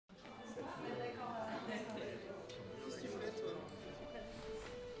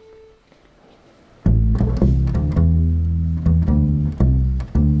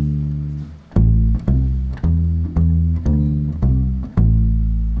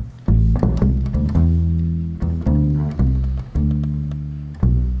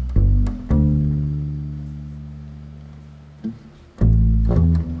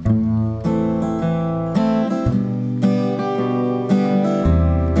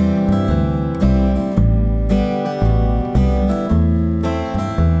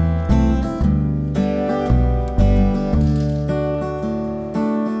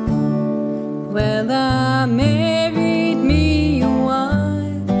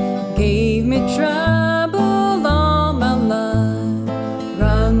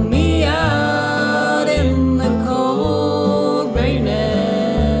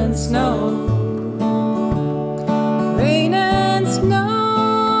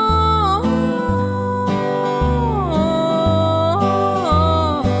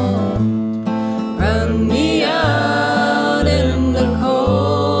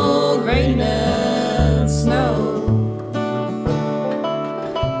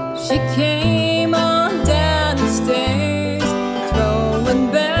She came on down the stairs,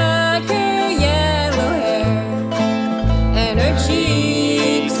 throwing back her yellow hair, and her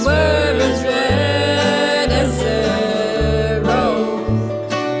cheeks were as red as a rose,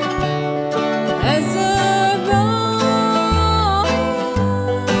 as a rose.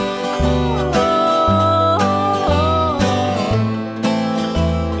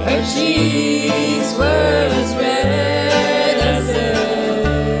 Her cheeks were as red as a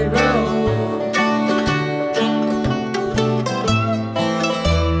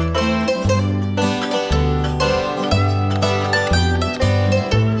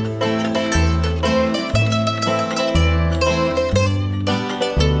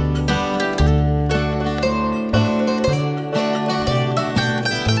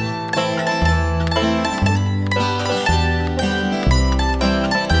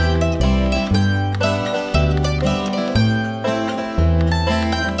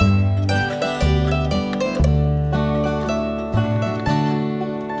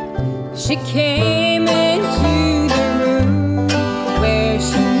She came into the room where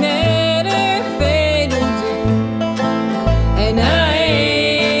she met her fatal doom, and I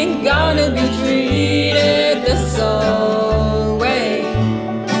ain't gonna be treated this old way,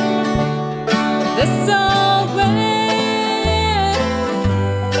 this old way.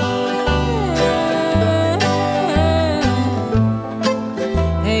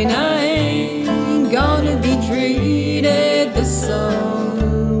 And I ain't gonna be treated this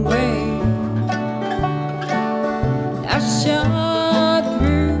old way. I shot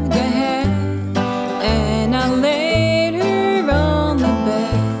through the head and I laid her on the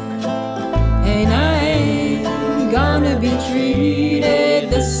bed, and I ain't gonna be treated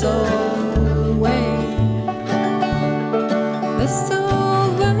this old way, this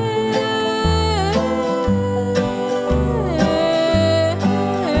old way.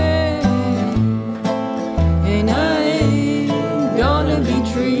 And I ain't gonna be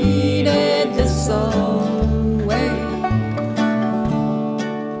treated this old way.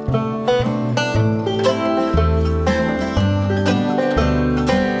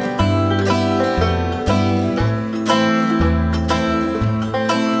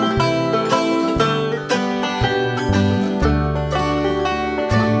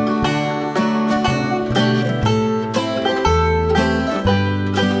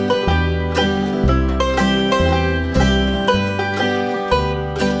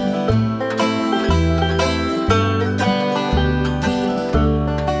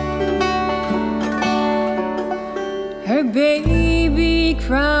 Her baby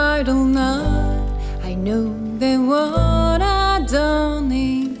cried all night. I know that what I done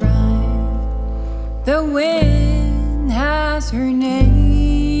ain't right. The wind has her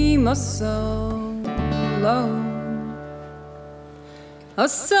name, oh so low, oh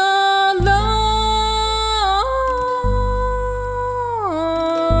so low.